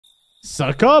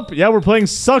SuckUp? Yeah, we're playing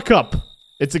SuckUp.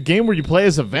 It's a game where you play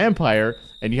as a vampire,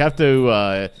 and you have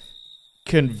to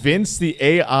convince the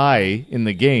AI in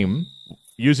the game,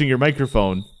 using your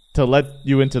microphone, to let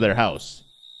you into their house.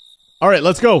 All right,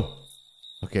 let's go.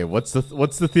 Okay, what's the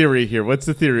theory here? What's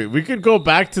the theory? We could go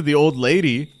back to the old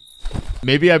lady.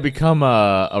 Maybe I become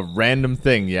a random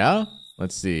thing, yeah?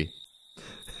 Let's see.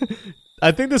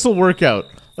 I think this will work out.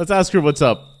 Let's ask her what's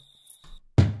up.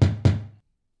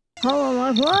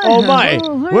 Oh my!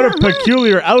 What a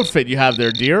peculiar outfit you have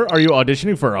there, dear. Are you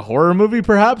auditioning for a horror movie,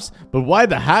 perhaps? But why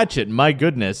the hatchet? My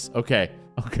goodness. Okay.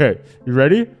 You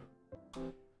ready?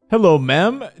 Hello,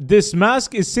 ma'am. This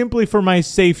mask is simply for my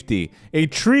safety. A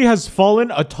tree has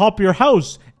fallen atop your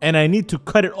house, and I need to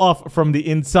cut it off from the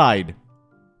inside.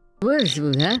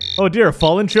 Oh dear, a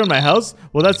fallen tree on my house?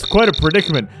 Well, that's quite a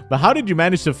predicament. But how did you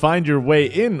manage to find your way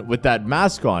in with that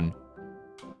mask on?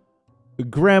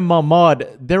 Grandma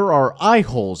Maud, there are eye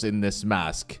holes in this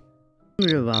mask.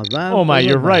 Oh my,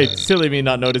 you're right. Silly me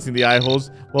not noticing the eye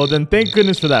holes. Well then, thank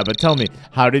goodness for that. But tell me,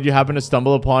 how did you happen to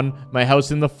stumble upon my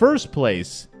house in the first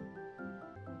place?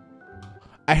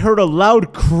 I heard a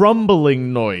loud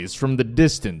crumbling noise from the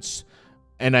distance,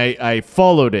 and I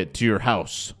followed it to your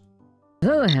house.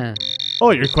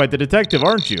 Oh, you're quite the detective,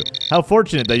 aren't you? How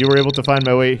fortunate that you were able to find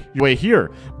your way here.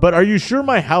 But are you sure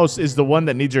my house is the one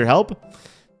that needs your help?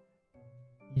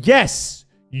 Yes,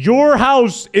 your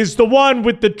house is the one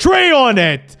with the tree on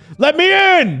it. Let me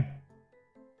in.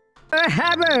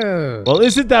 Well,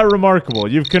 isn't that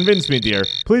remarkable? You've convinced me, dear.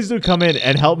 Please do come in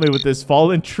and help me with this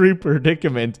fallen tree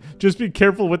predicament. Just be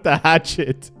careful with the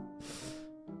hatchet.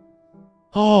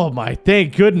 Oh my,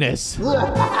 thank goodness.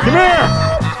 Come here.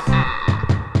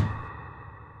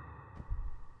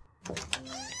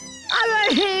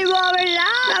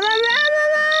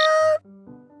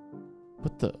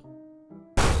 What the?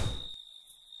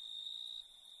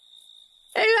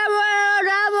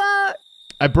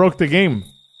 I broke the game.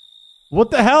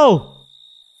 What the hell?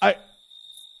 I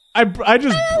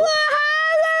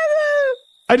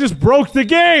just broke the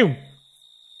game.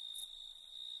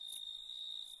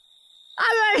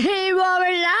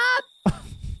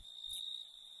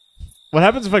 What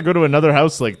happens if I go to another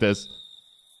house like this?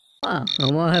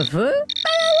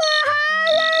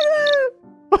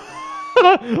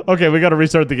 Okay, we gotta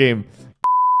restart the game.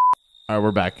 Alright,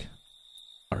 we're back.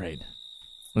 Alright.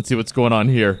 Let's see what's going on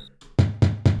here.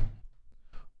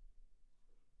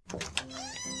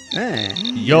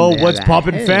 Yo, what's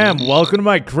poppin', fam? Welcome to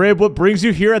my crib. What brings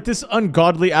you here at this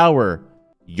ungodly hour?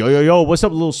 Yo, what's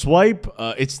up, little swipe?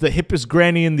 It's the hippest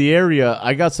granny in the area.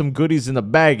 I got some goodies in the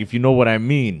bag, if you know what I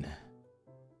mean.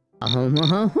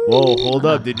 Whoa, hold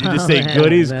up. Did you just say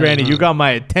goodies? Granny, you got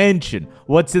my attention.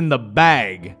 What's in the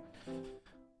bag?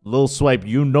 Little swipe,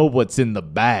 you know what's in the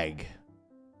bag.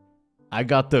 I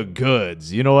got the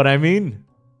goods. You know what I mean?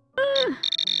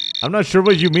 I'm not sure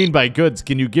what you mean by goods.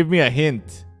 Can you give me a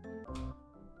hint?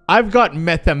 I've got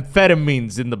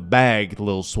methamphetamines in the bag,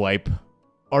 little swipe.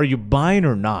 Are you buying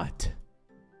or not?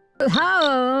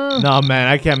 Nah, man,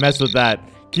 I can't mess with that.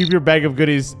 Keep your bag of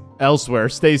goodies elsewhere.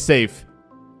 Stay safe.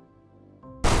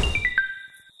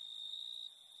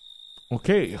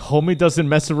 Okay, homie doesn't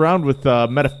mess around with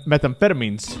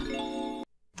methamphetamines.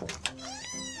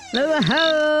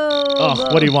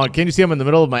 Oh, what do you want? Can't you see I'm in the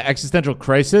middle of my existential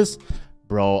crisis?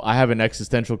 Bro, I have an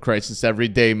existential crisis every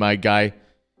day, my guy.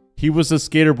 He was a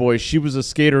skater boy. She was a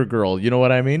skater girl. You know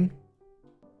what I mean?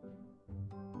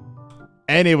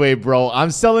 Anyway, bro, I'm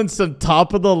selling some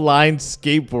top-of-the-line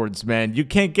skateboards, man. You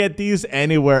can't get these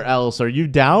anywhere else. Are you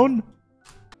down?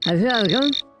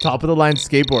 Top-of-the-line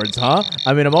skateboards, huh?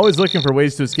 I mean, I'm always looking for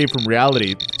ways to escape from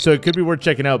reality, so it could be worth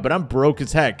checking out, but I'm broke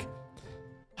as heck.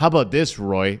 How about this,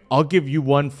 Roy? I'll give you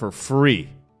one for free.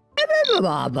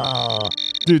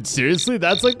 Dude, seriously?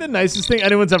 That's like the nicest thing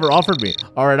anyone's ever offered me.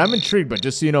 Alright, I'm intrigued, but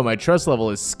just so you know, my trust level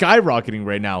is skyrocketing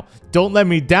right now. Don't let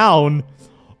me down.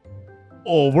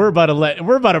 Oh, we're about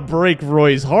to break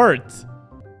Roy's heart.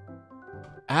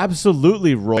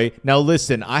 Absolutely, Roy. Now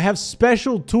listen, I have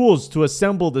special tools to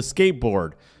assemble the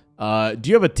skateboard. Do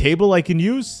you have a table I can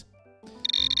use?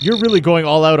 You're really going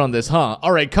all out on this, huh?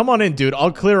 Alright, come on in, dude.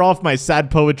 I'll clear off my sad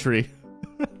poetry.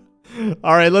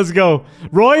 Alright, let's go.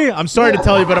 Roy, I'm sorry to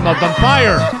tell you, but I'm a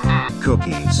vampire.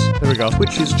 Cookies. There we go.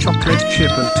 Which is chocolate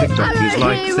chip and TikTok is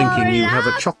like thinking you have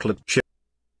a chocolate chip.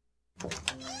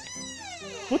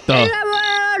 What the?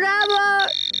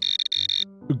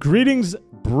 Greetings,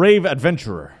 brave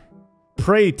adventurer.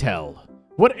 Pray tell,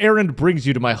 what errand brings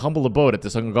you to my humble abode at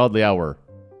this ungodly hour?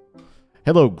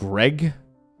 Hello, Greg.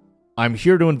 I'm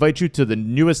here to invite you to the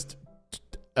newest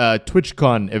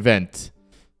TwitchCon event.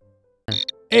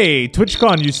 Hey,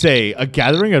 TwitchCon, you say, a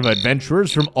gathering of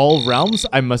adventurers from all realms?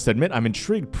 I must admit, I'm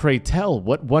intrigued. Pray tell,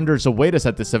 what wonders await us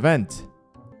at this event?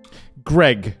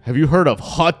 Greg, have you heard of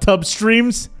hot tub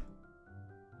streams?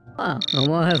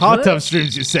 Hot tub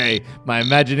streams, you say? My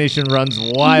imagination runs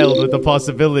wild with the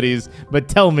possibilities, but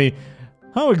tell me,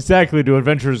 how exactly do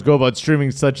adventurers go about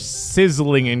streaming such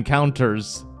sizzling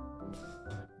encounters?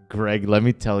 Greg, let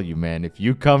me tell you, man, if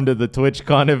you come to the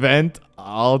TwitchCon event,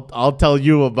 I'll tell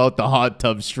you about the hot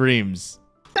tub streams.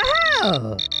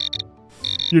 Oh.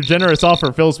 Your generous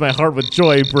offer fills my heart with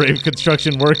joy, brave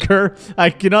construction worker.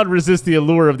 I cannot resist the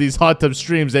allure of these hot tub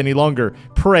streams any longer.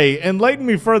 Pray, enlighten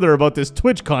me further about this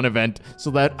TwitchCon event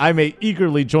so that I may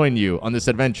eagerly join you on this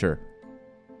adventure.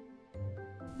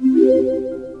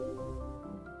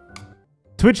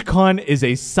 TwitchCon is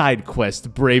a side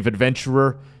quest, brave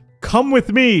adventurer. Come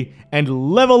with me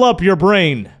and level up your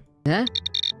brain. Huh?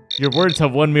 Your words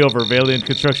have won me over, valiant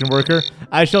construction worker.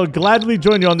 I shall gladly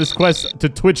join you on this quest to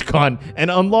TwitchCon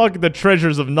and unlock the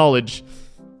treasures of knowledge.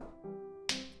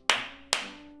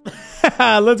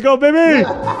 Let's go, baby!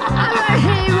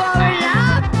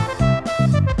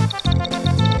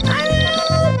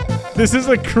 This is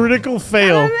a critical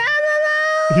fail.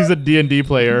 He's a D&D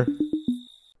player.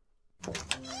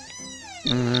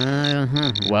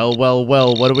 Well,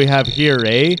 what do we have here,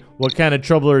 eh? What kind of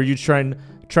trouble are you trying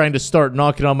to start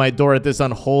knocking on my door at this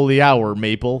unholy hour,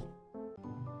 Maple?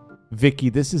 Vicky,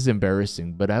 this is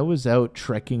embarrassing, but I was out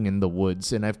trekking in the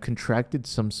woods and I've contracted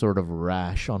some sort of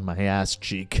rash on my ass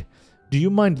cheek. Do you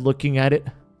mind looking at it?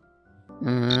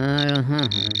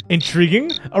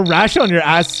 Intriguing? A rash on your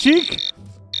ass cheek?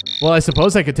 Well, I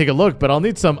suppose I could take a look, but I'll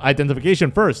need some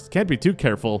identification first. Can't be too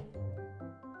careful.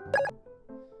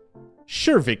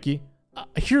 Sure, Vicky.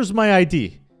 Here's my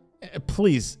ID.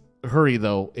 Please, hurry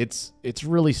though. It's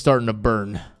really starting to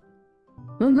burn.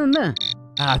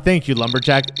 Thank you,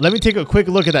 Lumberjack. Let me take a quick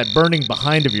look at that burning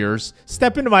behind of yours.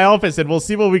 Step into my office and we'll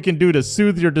see what we can do to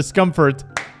soothe your discomfort.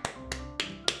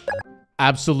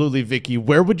 Absolutely, Vicky.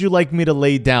 Where would you like me to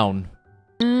lay down?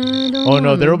 Oh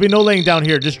no, there will be no laying down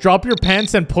here. Just drop your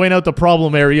pants and point out the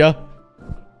problem area.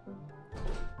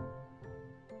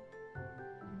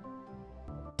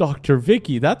 Dr.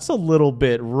 Vicky, that's a little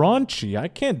bit raunchy. I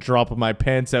can't drop my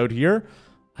pants out here.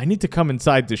 I need to come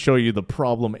inside to show you the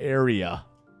problem area.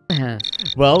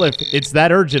 Well, if it's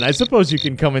that urgent, I suppose you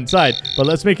can come inside. But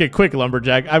let's make it quick,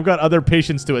 Lumberjack. I've got other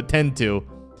patients to attend to.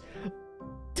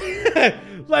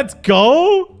 Let's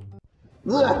go!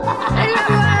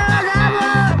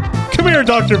 Come here,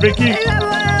 Dr. Vicky!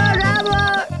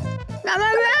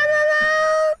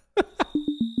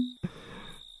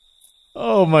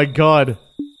 Oh my god.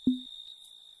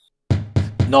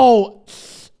 No!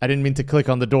 I didn't mean to click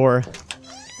on the door.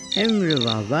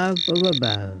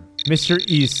 Mr.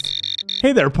 East.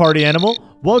 Hey there, party animal.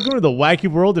 Welcome to the wacky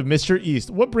world of Mr. East.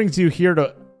 What brings you here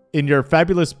in your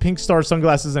fabulous pink star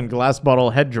sunglasses and glass bottle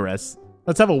headdress?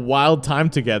 Let's have a wild time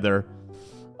together.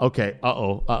 Okay,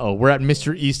 uh-oh. We're at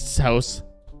Mr. East's house.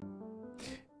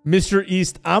 Mr.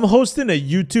 East, I'm hosting a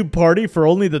YouTube party for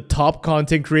only the top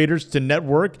content creators to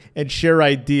network and share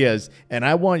ideas, and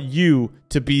I want you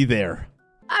to be there.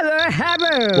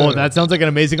 Well, that sounds like an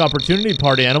amazing opportunity,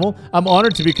 party animal. I'm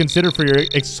honored to be considered for your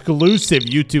exclusive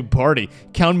YouTube party.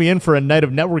 Count me in for a night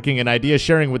of networking and idea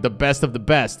sharing with the best of the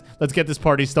best. Let's get this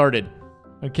party started.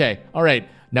 Okay, all right.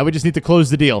 Now we just need to close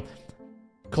the deal.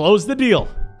 Close the deal.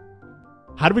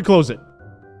 How do we close it?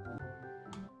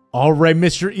 All right,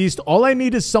 Mr. East. All I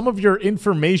need is some of your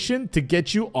information to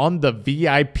get you on the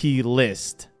VIP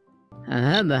list.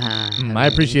 I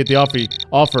appreciate the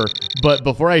offer, but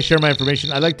before I share my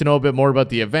information, I'd like to know a bit more about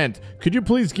the event. Could you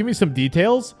please give me some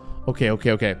details? Okay.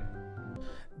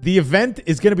 The event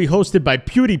is going to be hosted by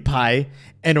PewDiePie,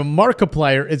 and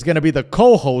Markiplier is going to be the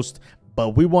co-host,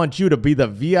 but we want you to be the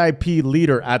VIP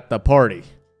leader at the party.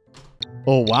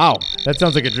 Oh, wow. That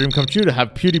sounds like a dream come true to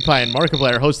have PewDiePie and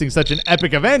Markiplier hosting such an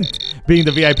epic event. Being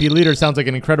the VIP leader sounds like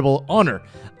an incredible honor.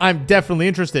 I'm definitely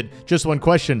interested. Just one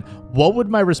question. What would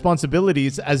my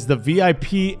responsibilities as the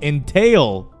VIP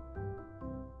entail?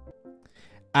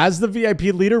 As the VIP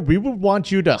leader, we would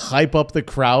want you to hype up the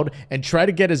crowd and try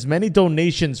to get as many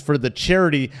donations for the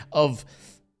charity of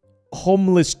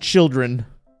homeless children.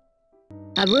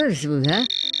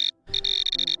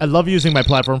 I love using my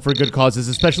platform for good causes,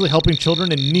 especially helping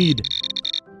children in need.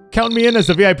 Count me in as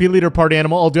the VIP leader, party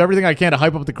animal. I'll do everything I can to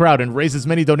hype up the crowd and raise as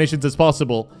many donations as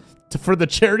possible for the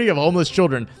charity of homeless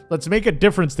children. Let's make a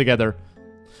difference together.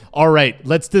 All right,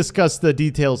 let's discuss the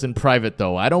details in private,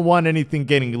 though. I don't want anything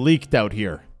getting leaked out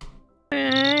here.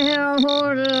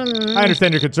 I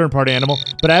understand your concern, party animal,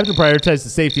 but I have to prioritize the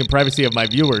safety and privacy of my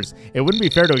viewers. It wouldn't be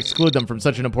fair to exclude them from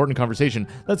such an important conversation.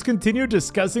 Let's continue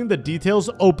discussing the details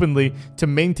openly to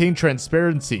maintain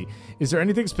transparency. Is there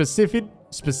anything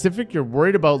specific you're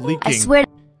worried about leaking? I swear.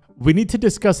 We need to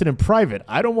discuss it in private.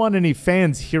 I don't want any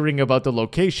fans hearing about the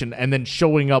location and then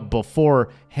showing up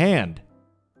beforehand.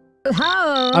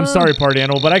 I'm sorry, party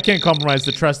animal, but I can't compromise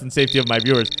the trust and safety of my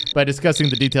viewers by discussing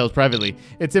the details privately.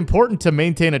 It's important to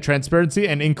maintain a transparency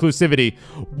and inclusivity.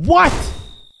 What?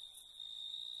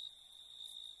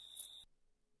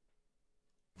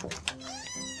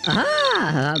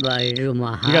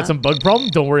 You got some bug problem?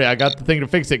 Don't worry, I got the thing to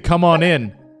fix it. Come on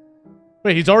in.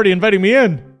 Wait, he's already inviting me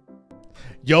in.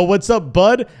 Yo, what's up,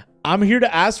 bud? I'm here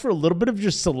to ask for a little bit of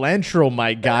your cilantro,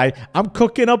 my guy. I'm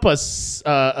cooking up a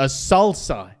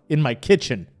salsa in my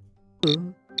kitchen.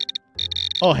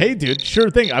 Oh, hey, dude. Sure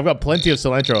thing. I've got plenty of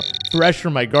cilantro, fresh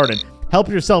from my garden. Help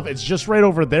yourself. It's just right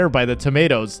over there by the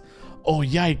tomatoes. Oh,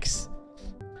 yikes.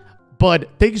 Bud,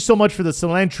 thank you so much for the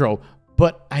cilantro,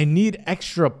 but I need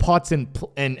extra pots and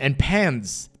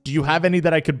pans. Do you have any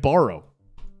that I could borrow?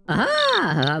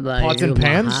 Pots and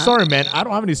pans? Sorry, man. I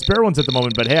don't have any spare ones at the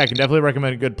moment, but hey, I can definitely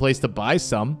recommend a good place to buy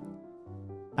some.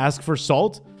 Ask for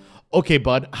salt? Okay,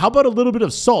 bud. How about a little bit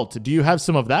of salt? Do you have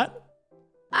some of that?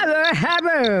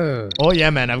 Oh, yeah,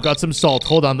 man. I've got some salt.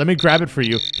 Hold on. Let me grab it for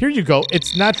you. Here you go.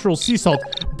 It's natural sea salt.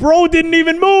 Bro didn't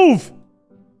even move!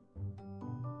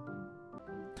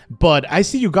 Bud, I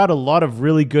see you got a lot of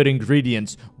really good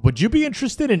ingredients. Would you be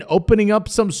interested in opening up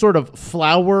some sort of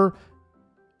flower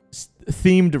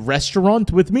themed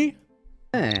restaurant with me?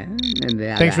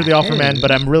 Thanks for the offer, man,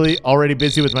 but I'm really already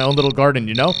busy with my own little garden,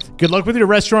 you know? Good luck with your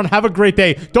restaurant. Have a great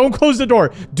day. Don't close the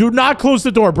door. Do not close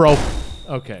the door, bro.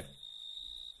 Okay.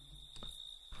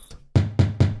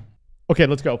 Okay,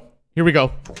 let's go. Here we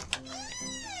go.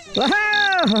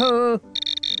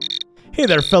 Hey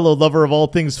there, fellow lover of all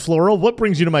things floral. What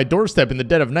brings you to my doorstep in the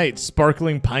dead of night?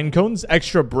 Sparkling pine cones?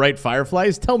 Extra bright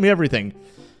fireflies? Tell me everything.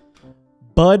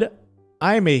 Bud,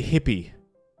 I am a hippie,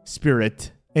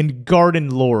 spirit, and garden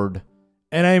lord,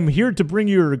 and I am here to bring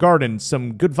your garden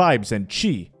some good vibes and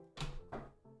chi.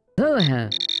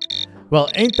 Well,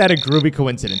 ain't that a groovy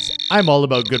coincidence? I'm all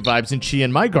about good vibes and chi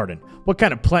in my garden. What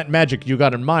kind of plant magic you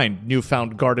got in mind,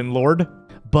 newfound garden lord?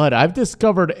 But I've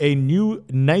discovered a new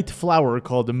night flower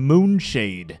called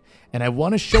moonshade, and I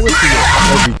want to show it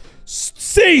to you.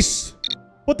 Cease!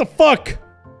 What the fuck?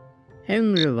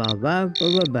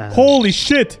 Holy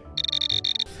shit!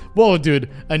 Whoa, dude,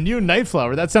 a new night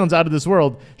flower? That sounds out of this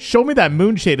world. Show me that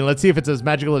moonshade and let's see if it's as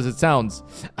magical as it sounds.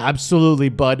 Absolutely,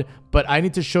 bud, but I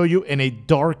need to show you in a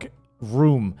dark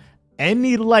room.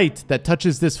 Any light that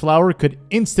touches this flower could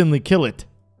instantly kill it.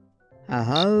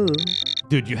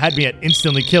 Dude, you had me at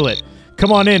instantly kill it.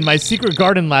 Come on in, my secret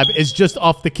garden lab is just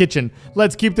off the kitchen.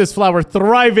 Let's keep this flower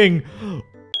thriving.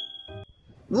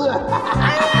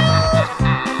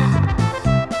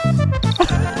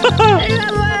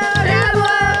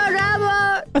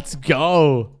 Let's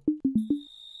go.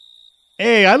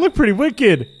 Hey, I look pretty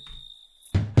wicked.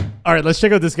 All right, let's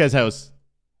check out this guy's house.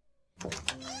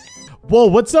 Whoa,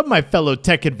 what's up, my fellow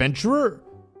tech adventurer?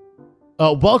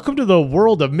 Welcome to the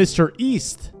world of Mr.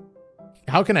 East.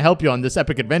 How can I help you on this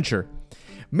epic adventure?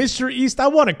 Mr. East, I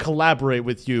want to collaborate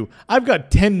with you. I've got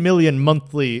 10 million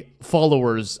monthly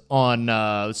followers on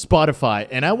Spotify,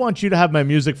 and I want you to have my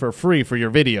music for free for your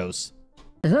videos.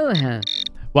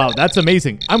 Wow, that's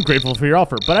amazing. I'm grateful for your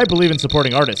offer, but I believe in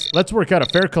supporting artists. Let's work out a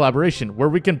fair collaboration where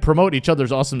we can promote each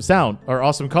other's awesome sound or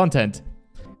awesome content.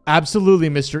 Absolutely,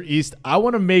 Mr. East. I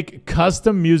want to make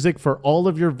custom music for all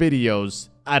of your videos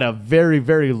at a very,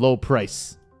 very low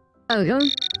price.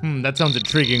 That sounds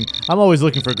intriguing. I'm always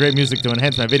looking for great music to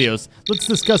enhance my videos. Let's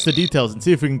discuss the details and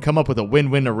see if we can come up with a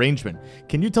win-win arrangement.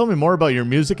 Can you tell me more about your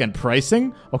music and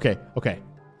pricing? Okay.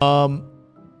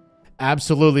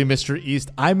 Absolutely, Mr.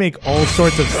 East. I make all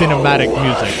sorts of cinematic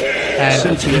music.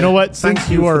 And you know what? Since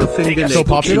you are so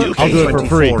popular, I'll do it for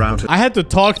free. I had to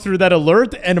talk through that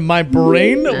alert, and my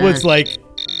brain was like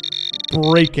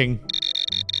breaking.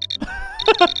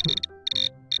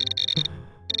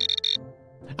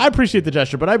 I appreciate the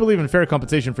gesture, but I believe in fair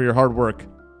compensation for your hard work.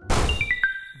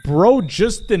 Bro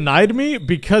just denied me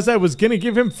because I was gonna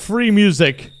give him free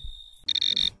music.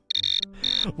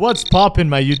 What's poppin',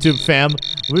 my YouTube fam?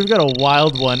 We've got a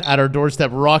wild one at our doorstep,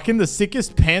 rocking the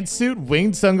sickest pantsuit,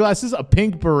 winged sunglasses, a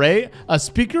pink beret, a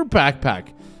speaker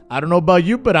backpack. I don't know about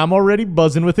you, but I'm already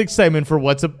buzzing with excitement for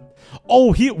what's up.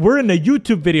 Oh, we're in a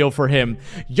YouTube video for him.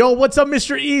 Yo, what's up,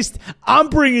 Mr. East? I'm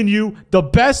bringing you the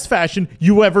best fashion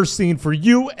you ever seen for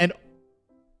you and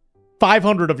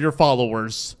 500 of your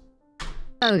followers.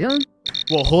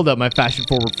 Well, hold up, my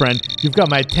fashion-forward friend. You've got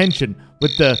my attention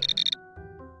with the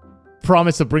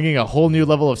promise of bringing a whole new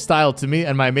level of style to me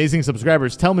and my amazing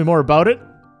subscribers. Tell me more about it.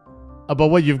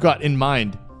 About what you've got in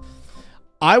mind.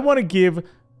 I want to give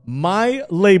my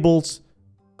labels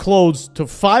clothes to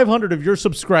 500 of your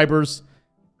subscribers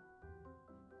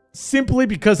simply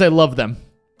because I love them.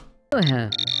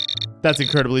 That's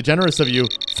incredibly generous of you,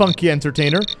 Funky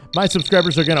Entertainer. My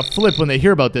subscribers are going to flip when they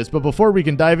hear about this, but before we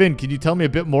can dive in, can you tell me a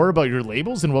bit more about your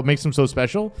labels and what makes them so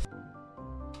special?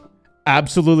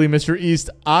 Absolutely, Mr. East.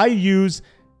 I use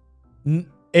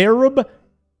Arab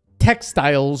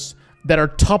textiles that are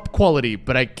top quality,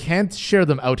 but I can't share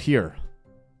them out here.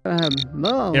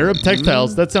 Arab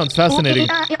textiles, that sounds fascinating,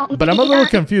 but I'm a little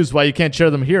confused why you can't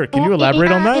share them here. Can you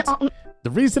elaborate on that? The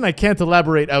reason I can't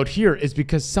elaborate out here is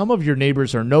because some of your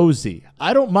neighbors are nosy.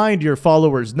 I don't mind your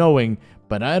followers knowing,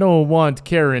 but I don't want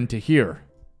Karen to hear.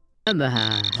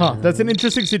 Huh, that's an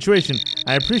interesting situation.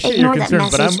 I appreciate your concern,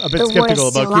 but I'm a bit skeptical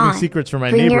about keeping secrets from my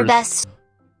neighbors.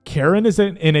 Karen is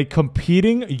in a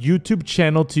competing YouTube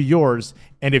channel to yours,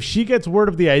 and if she gets word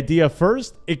of the idea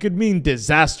first, it could mean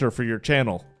disaster for your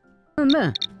channel.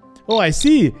 Oh, I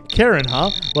see. Karen,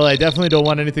 huh? Well, I definitely don't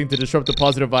want anything to disrupt the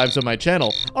positive vibes of my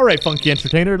channel. All right, Funky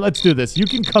Entertainer, let's do this. You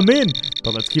can come in,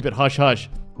 but let's keep it hush-hush.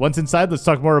 Once inside, let's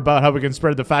talk more about how we can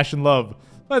spread the fashion love.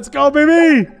 Let's go,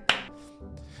 baby!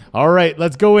 All right,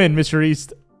 let's go in, Mr.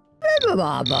 East.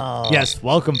 Yes,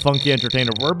 welcome, Funky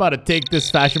Entertainer. We're about to take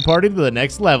this fashion party to the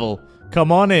next level.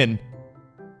 Come on in.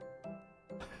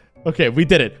 Okay, we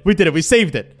did it. We did it. We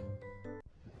saved it.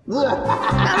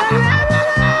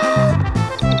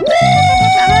 Yeah,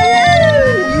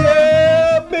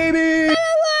 baby!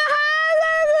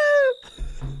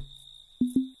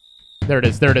 There it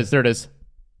is, there it is, there it is.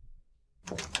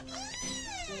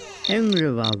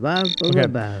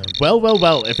 Okay.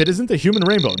 Well, if it isn't the human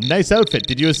rainbow, nice outfit.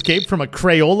 Did you escape from a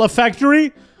Crayola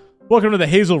factory? Welcome to the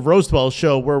Hazel Roastwell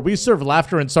Show, where we serve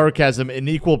laughter and sarcasm in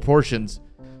equal portions.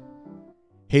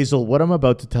 Hazel, what I'm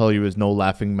about to tell you is no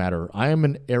laughing matter. I am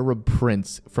an Arab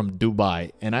prince from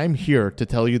Dubai, and I'm here to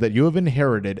tell you that you have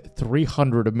inherited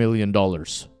 $300 million.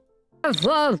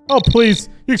 Oh, please.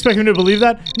 You expect me to believe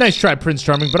that? Nice try, Prince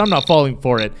Charming, but I'm not falling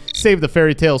for it. Save the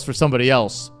fairy tales for somebody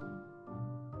else.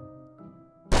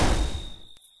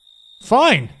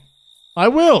 Fine. I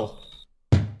will.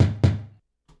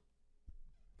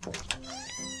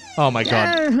 Oh my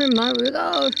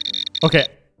god. Okay.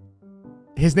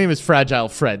 His name is Fragile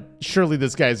Fred. Surely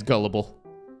this guy is gullible.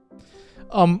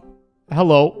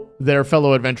 Hello there,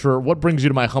 fellow adventurer. What brings you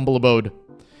to my humble abode?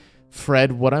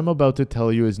 Fred, what I'm about to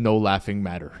tell you is no laughing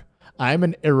matter. I'm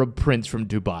an Arab prince from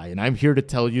Dubai, and I'm here to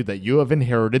tell you that you have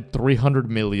inherited $300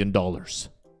 million.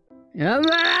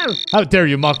 How dare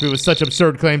you mock me with such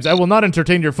absurd claims? I will not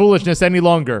entertain your foolishness any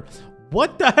longer.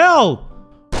 What the hell?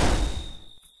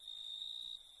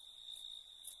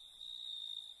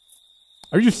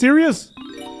 Are you serious?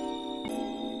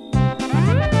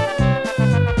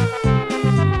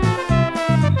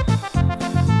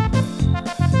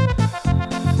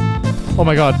 Oh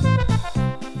my god.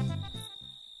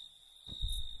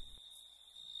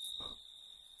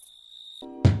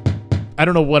 I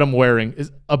don't know what I'm wearing.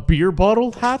 Is a beer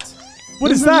bottle hat?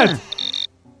 What is that?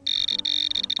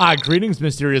 Ah, greetings,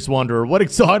 mysterious wanderer. What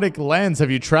exotic lands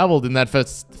have you traveled in that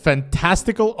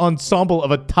fantastical ensemble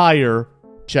of attire?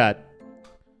 Chat.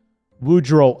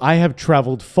 Woodrow, I have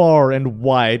traveled far and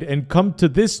wide and come to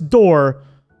this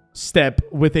doorstep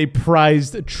with a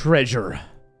prized treasure.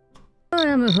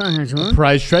 A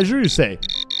prized treasure, you say?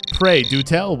 Pray, do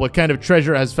tell. What kind of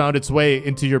treasure has found its way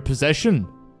into your possession?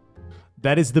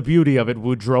 That is the beauty of it,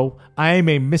 Woodrow. I am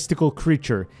a mystical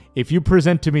creature. If you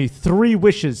present to me 3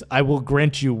 wishes, I will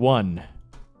grant you 1.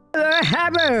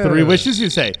 3 wishes,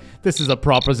 you say? This is a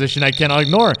proposition I cannot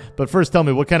ignore. But first tell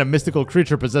me, what kind of mystical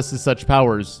creature possesses such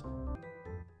powers?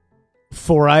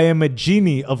 For I am a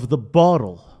genie of the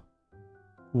bottle,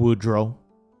 Woodrow.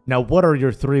 Now, what are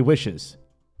your 3 wishes?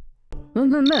 A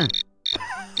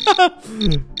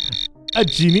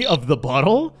genie of the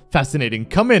bottle? Fascinating.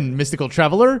 Come in, mystical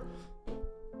traveler.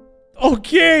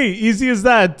 Okay, easy as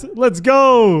that. Let's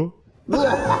go.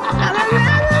 Let's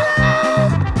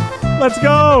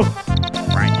go.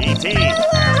 Frankie T,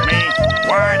 ask me,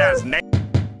 why does Nate...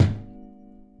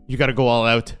 You gotta go all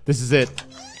out. This is it.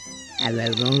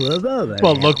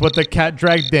 Well, look what the cat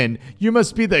dragged in. You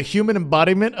must be the human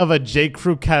embodiment of a J.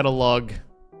 Crew catalog.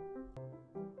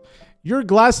 Your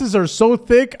glasses are so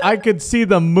thick, I could see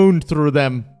the moon through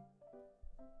them.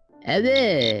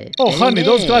 Oh, honey,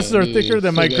 those glasses are thicker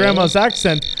than my grandma's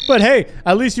accent. But hey,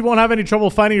 at least you won't have any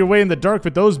trouble finding your way in the dark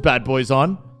with those bad boys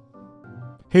on.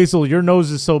 Hazel, your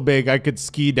nose is so big I could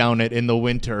ski down it in the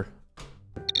winter.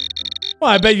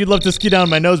 Well, I bet you'd love to ski down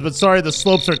my nose, but sorry, the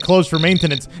slopes are closed for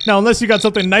maintenance. Now, unless you got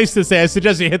something nice to say, I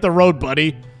suggest you hit the road,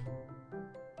 buddy.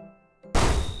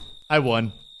 I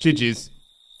won. GG's.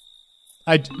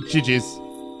 GG's.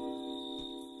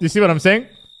 You see what I'm saying?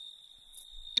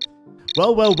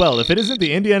 Well, well, well, if it isn't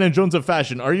the Indiana Jones of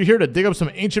fashion, are you here to dig up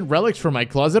some ancient relics from my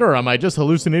closet, or am I just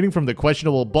hallucinating from the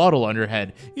questionable bottle on your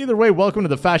head? Either way, welcome to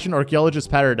the fashion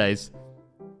archaeologist paradise.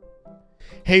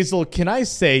 Hazel, can I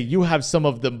say you have some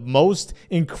of the most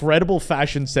incredible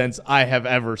fashion sense I have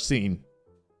ever seen?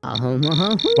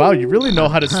 Wow, you really know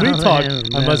how to sweet talk.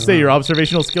 I must say, your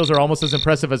observational skills are almost as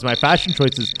impressive as my fashion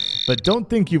choices. But don't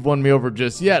think you've won me over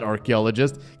just yet,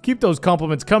 archaeologist. Keep those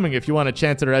compliments coming if you want a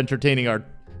chance at entertaining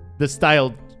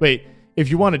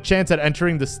if you want a chance at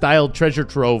entering the styled treasure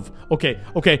trove. Okay,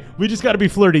 we just gotta be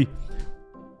flirty.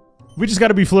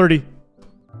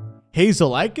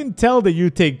 Hazel, I can tell that you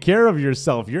take care of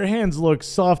yourself. Your hands look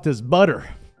soft as butter.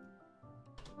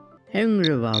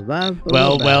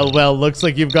 Well, looks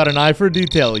like you've got an eye for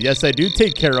detail. Yes, I do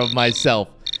take care of myself.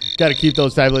 Gotta keep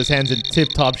those fabulous hands in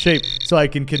tip-top shape so I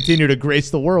can continue to grace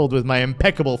the world with my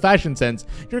impeccable fashion sense.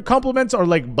 Your compliments are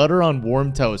like butter on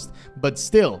warm toast, but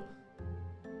still,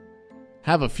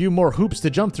 have a few more hoops to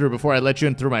jump through before I let you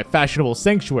in through my fashionable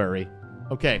sanctuary.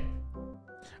 Okay.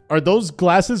 Are those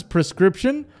glasses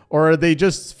prescription, or are they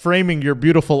just framing your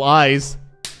beautiful eyes?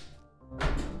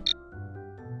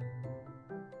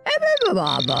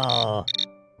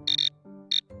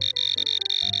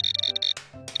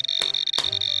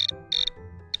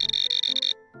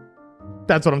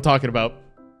 That's what I'm talking about.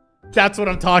 That's what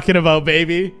I'm talking about,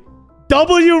 baby.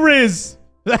 W Riz.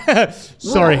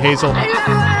 Sorry, Hazel.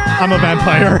 I'm a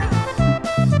vampire.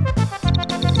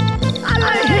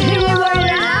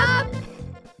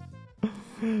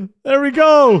 There we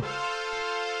go.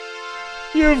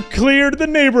 You've cleared the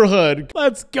neighborhood.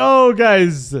 Let's go,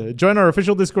 guys. Join our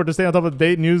official Discord to stay on top of the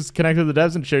date, news, connect with the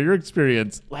devs, and share your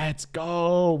experience. Let's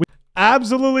go.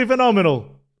 Absolutely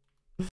phenomenal.